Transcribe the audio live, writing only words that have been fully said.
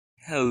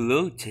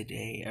Hello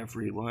today,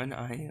 everyone.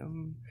 I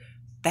am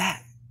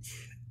back,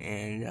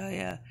 and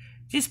I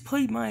just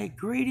played my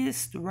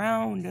greatest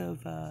round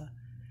of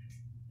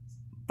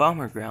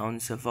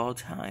bombergrounds of all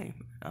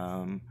time.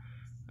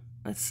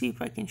 Let's see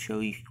if I can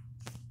show you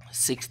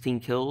 16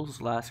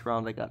 kills. Last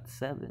round I got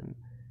 7,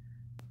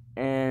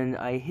 and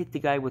I hit the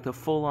guy with a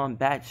full-on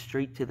bat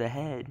straight to the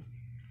head,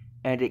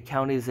 and it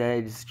counted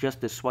as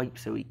just a swipe,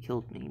 so he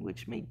killed me,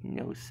 which made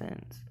no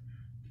sense.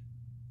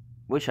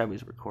 Wish I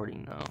was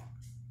recording though,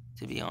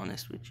 to be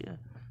honest with you.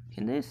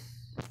 Can this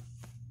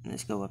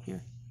go up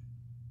here?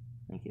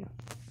 Thank you.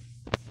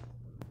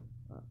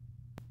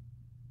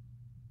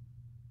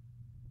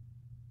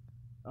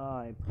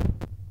 I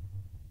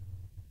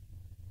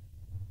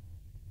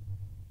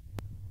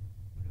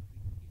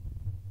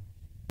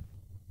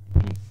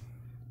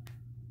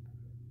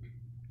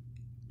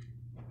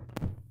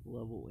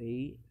level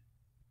 8.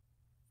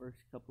 First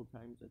couple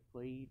times I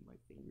played, my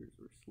fingers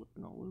were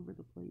slipping all over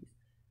the place.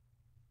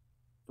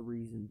 The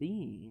reason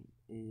being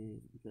is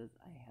because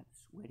I have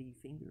sweaty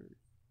fingers.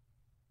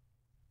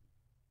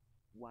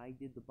 Why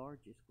did the bar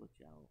just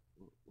glitch out?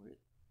 What?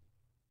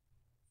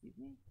 Excuse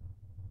me?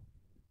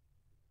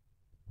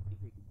 See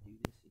if I can do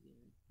this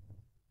again.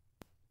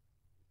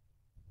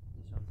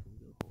 This one's gonna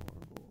go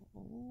horrible.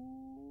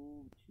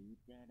 Oh, shoot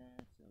that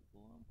ass up.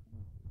 Well, I'm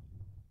coming for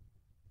you.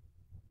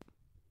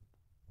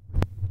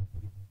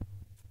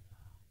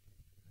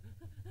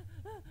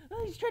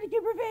 Oh, he's trying to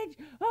get revenge.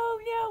 Oh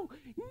no!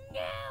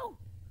 No!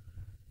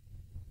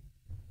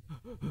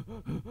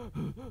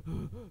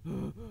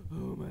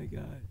 Oh my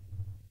god.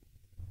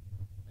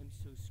 I'm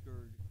so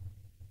scared.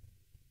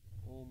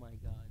 Oh my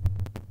god.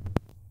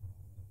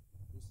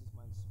 This is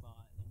my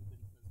spot.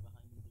 Anybody comes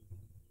behind me, they're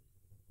getting hit.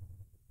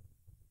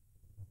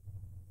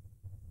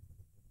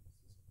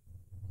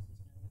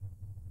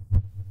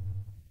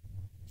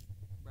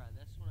 Bruh,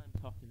 that's what I'm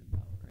talking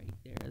about right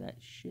there. That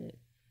shit.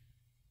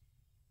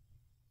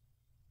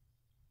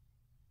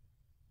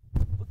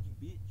 Fuck you,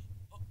 bitch.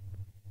 Oh.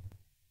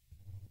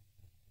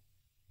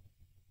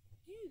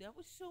 Dude, that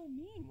was so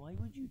mean. Why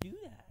would you do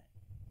that?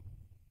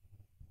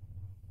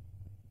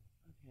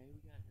 Okay, we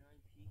got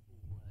 9 people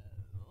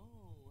left.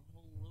 Oh,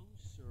 hello,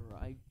 sir.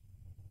 I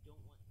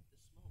don't want the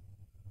smoke.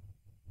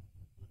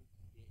 Little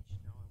bitch.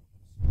 Now I want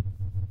the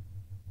smoke.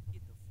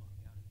 Get the fuck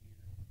out of here.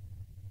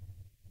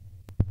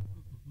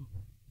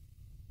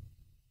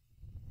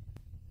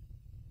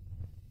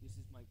 This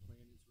is my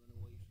plan, is run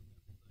away from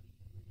everybody.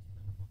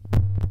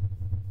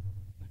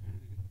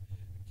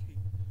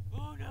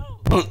 Oh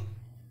no!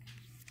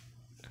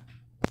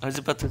 I was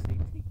about to say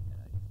take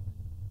that.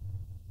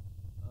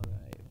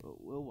 Alright,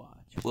 but we'll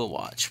watch. We'll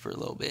watch for a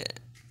little bit.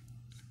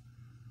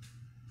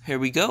 Here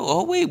we go.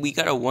 Oh wait, we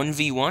got a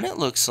 1v1 it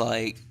looks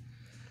like.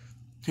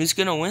 Who's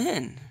gonna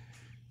win?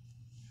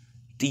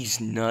 These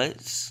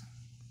nuts.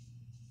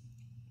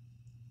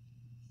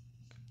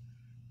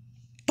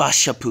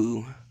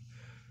 Bashapu.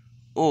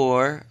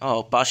 Or,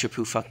 oh,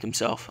 Bashapu fucked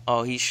himself.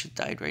 Oh, he should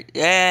have died right.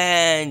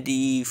 And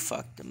he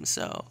fucked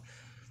himself.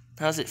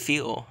 How's it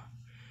feel?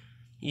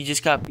 You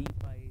just got beat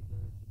by the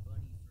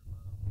bunny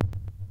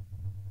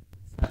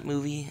from that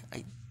movie.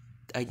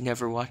 I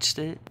never watched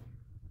it.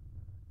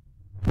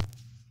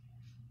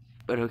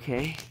 But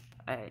okay.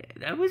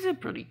 That was a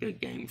pretty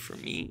good game for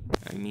me.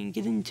 I mean,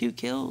 getting 2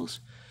 kills.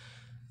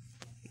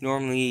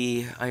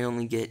 Normally, I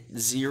only get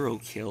 0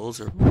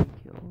 kills or 1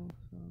 kill.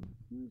 So,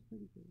 it was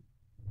pretty good.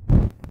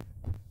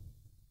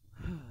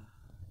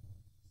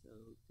 So,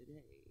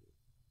 today,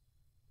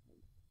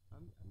 I'm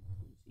going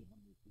to see how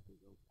many people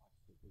go watch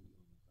the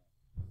video.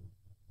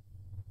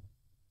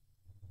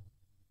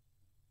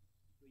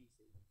 What do you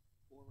say?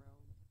 4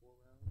 rounds? 4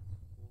 rounds?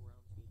 4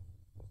 rounds? Good.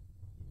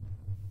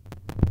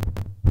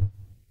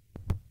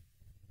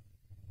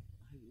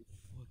 I will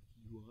fuck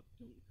you up.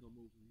 Don't come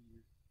over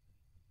here.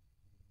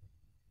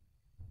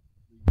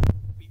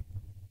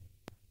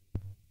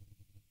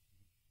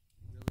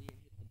 Really? I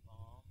hit the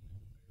bomb and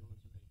the barrel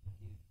was right,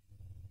 dude.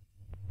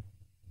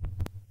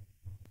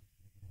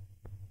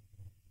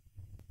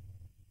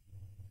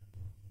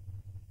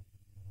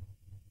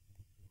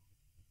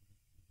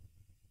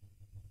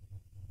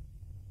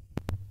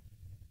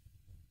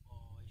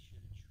 Oh, I should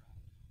have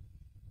trapped him.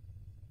 That's my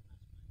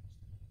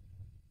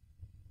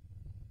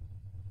mistake.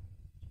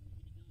 Which way did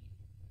he go, you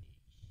bitch?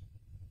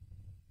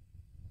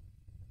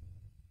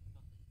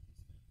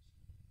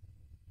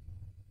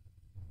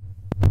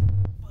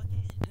 Fuck it,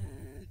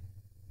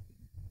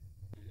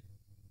 Fuck it.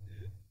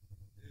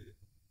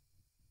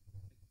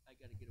 I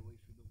gotta get away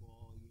from the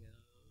wall, yeah.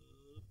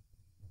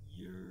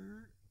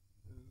 Yeah.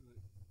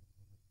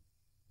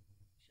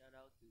 Shout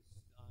out to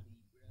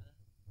Scotty, bruh.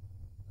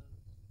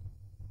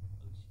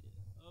 Oh shit.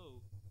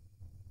 Oh.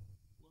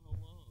 Well,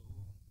 hello.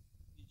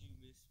 Did you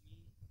miss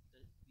me?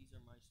 These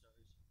are my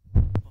stars.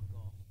 Fuck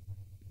off.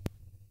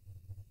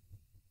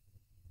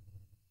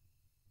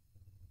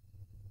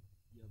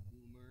 Yeah,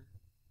 boomer.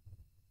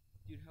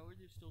 Dude, how are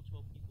there still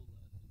 12 people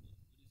left?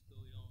 What is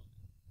going on?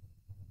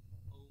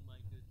 Oh my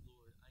good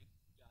lord. I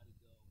gotta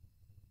go.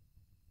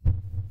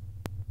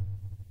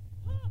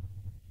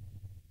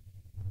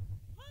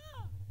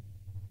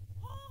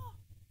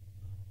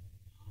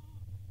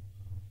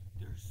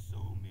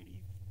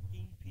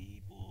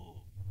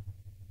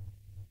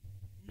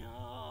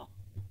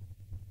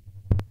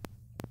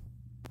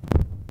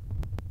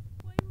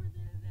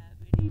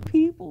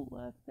 people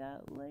left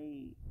that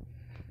late.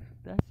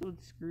 That's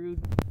what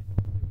screwed me.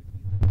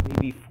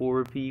 Maybe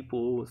 4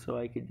 people so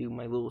I could do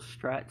my little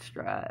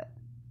strat.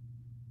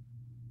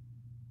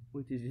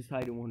 Which is just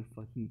hide in one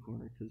fucking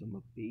corner because I'm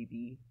a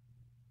baby.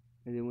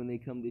 And then when they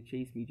come to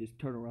chase me, just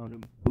turn around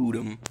and boot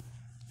them.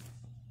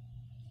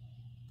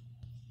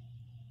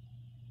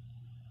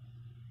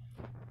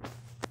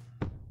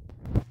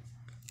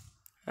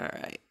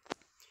 Alright.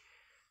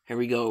 Here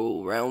we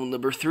go. Round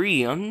number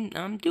 3.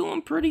 I'm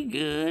doing pretty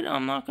good.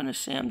 I'm not gonna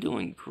say I'm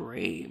doing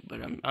great,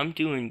 but I'm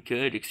doing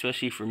good,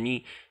 especially for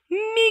me.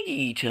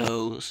 Miggy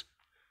toes.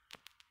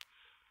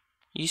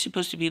 You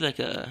supposed to be like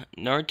a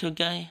Naruto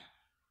guy?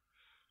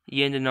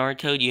 You into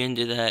Naruto? You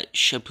into that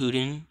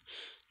Shippuden?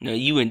 No,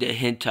 you into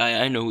hentai.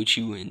 I know what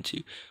you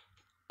into.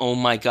 Oh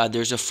my god,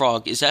 there's a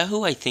frog. Is that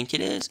who I think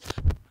it is?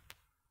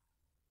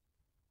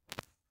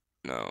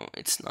 No,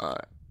 it's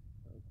not.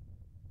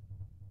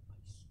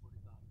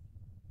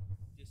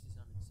 This is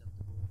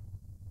unacceptable.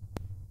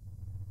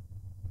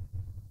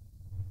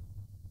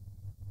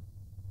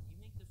 You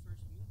make the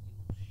first move, you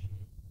little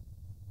shit.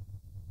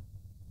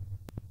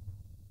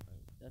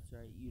 Right, that's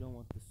right, you don't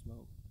want the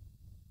smoke.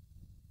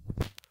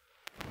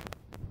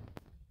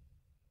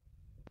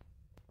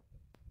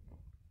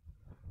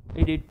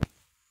 Hey, dude.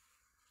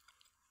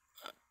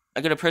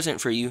 I got a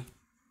present for you.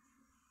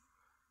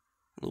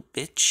 Little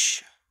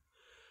bitch.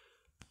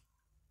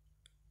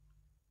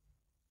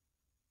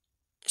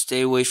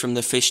 Stay away from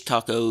the fish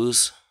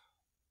tacos.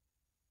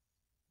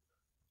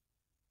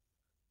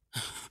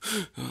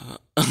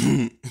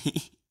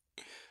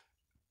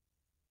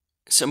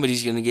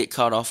 Somebody's gonna get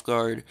caught off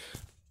guard.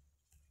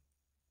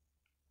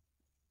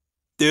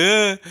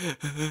 Yeah,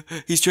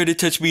 he's trying to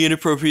touch me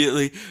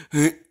inappropriately.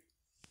 He's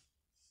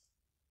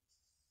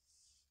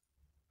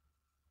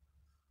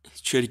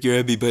trying to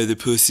grab me by the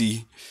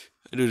pussy.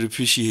 I don't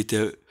appreciate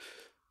that.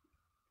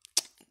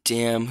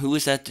 Damn, who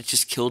was that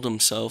just killed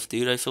himself,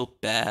 dude? I feel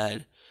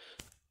bad.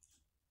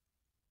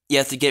 You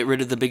have to get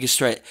rid of the biggest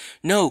threat.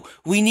 No,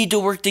 we need to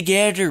work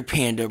together,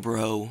 Panda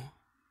Bro.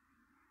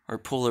 Or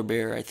Polar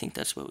Bear, I think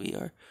that's what we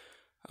are.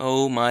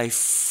 Oh my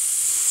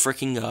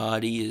freaking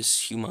god, he is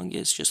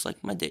humongous, just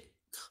like my dick.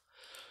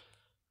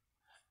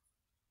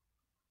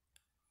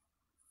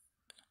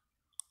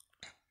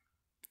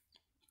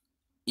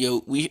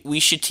 Yo, we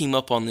should team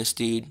up on this,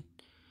 dude.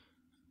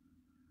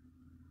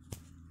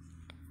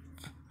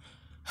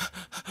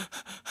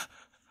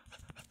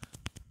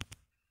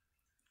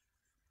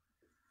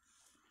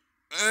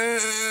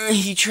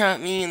 He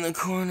trapped me in the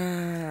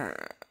corner.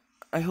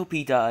 I hope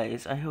he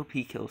dies. I hope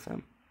he kills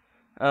him.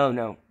 Oh,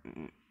 no.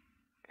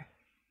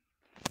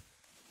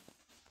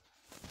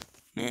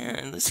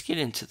 Man, let's get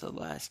into the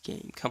last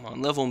game. Come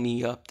on, level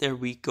me up. There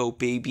we go,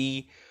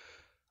 baby.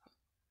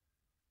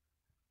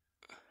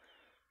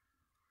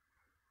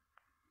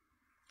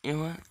 You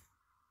know what?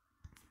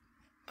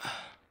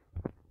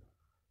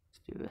 Let's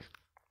do this.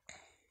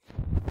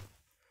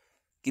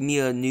 Give me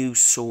a new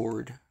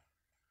sword.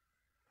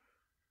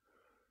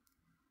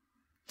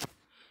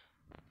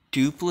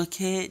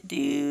 Duplicate,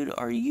 dude?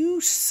 Are you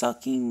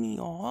sucking me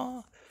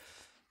off?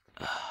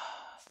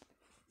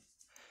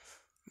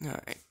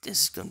 Alright,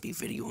 this is gonna be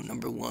video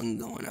number 1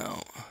 going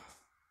out.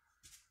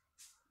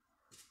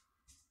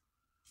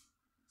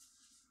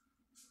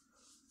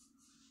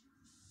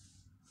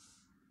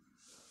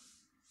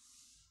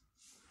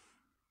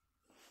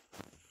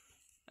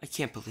 I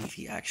can't believe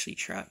he actually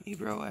trapped me,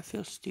 bro. I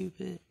feel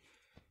stupid.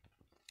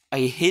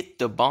 I hit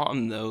the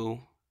bomb,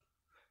 though.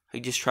 He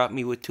just trapped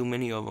me with too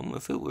many of them.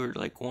 If it were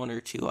like 1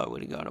 or 2, I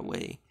would have got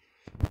away.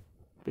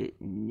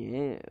 But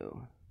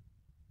no.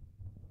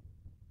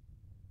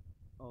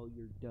 Oh,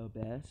 you're the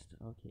best?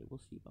 Okay, we'll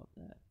see about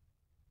that.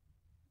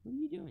 What are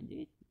you doing,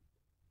 dude?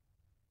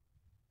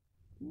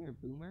 Come here,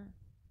 Boomer.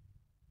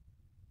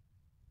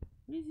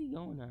 What is he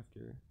going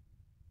after?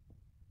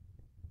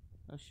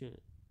 Oh,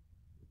 shit.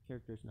 The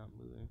character's not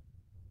moving.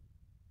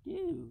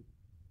 Dude.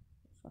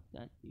 Fuck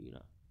that dude.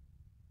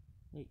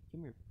 Hey,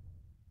 come here.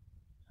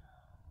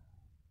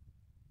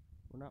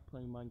 We're not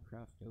playing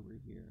Minecraft over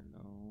here,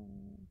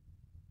 no.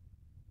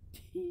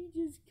 He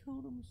just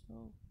killed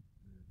himself.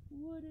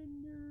 What a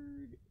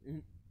nerd.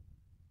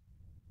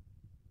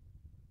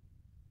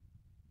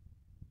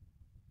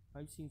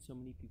 I've seen so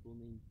many people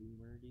named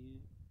Boomer,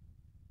 dude.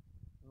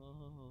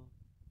 Oh.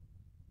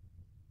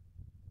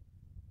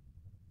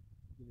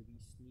 I'm gonna be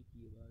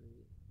sneaky about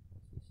it.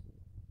 Easy.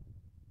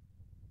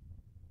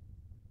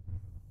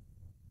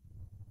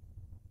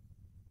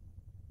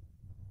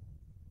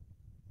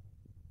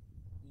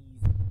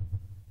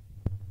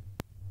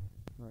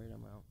 Alright,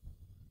 I'm out.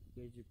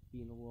 You guys are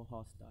being a little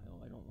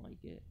hostile. I don't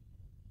like it.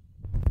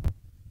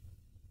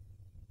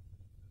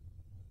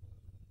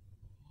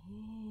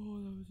 Oh,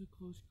 that was a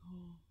close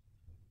call.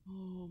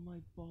 Oh, my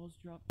balls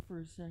dropped for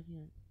a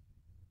second.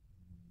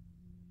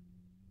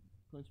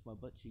 Clenched my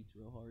butt cheeks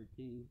real hard,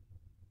 too.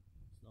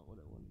 It's not what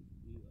I wanted to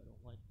do. I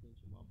don't like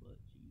clenching my butt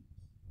cheeks.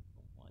 I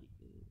don't like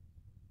it.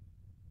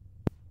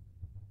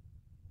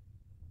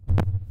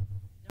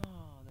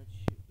 Oh, that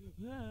shit.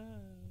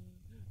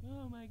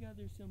 Oh my god,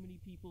 there's so many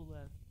people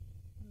left.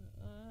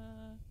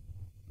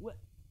 What?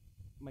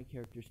 My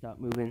character stopped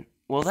moving.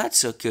 Well,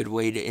 that's a good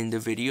way to end the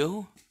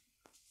video.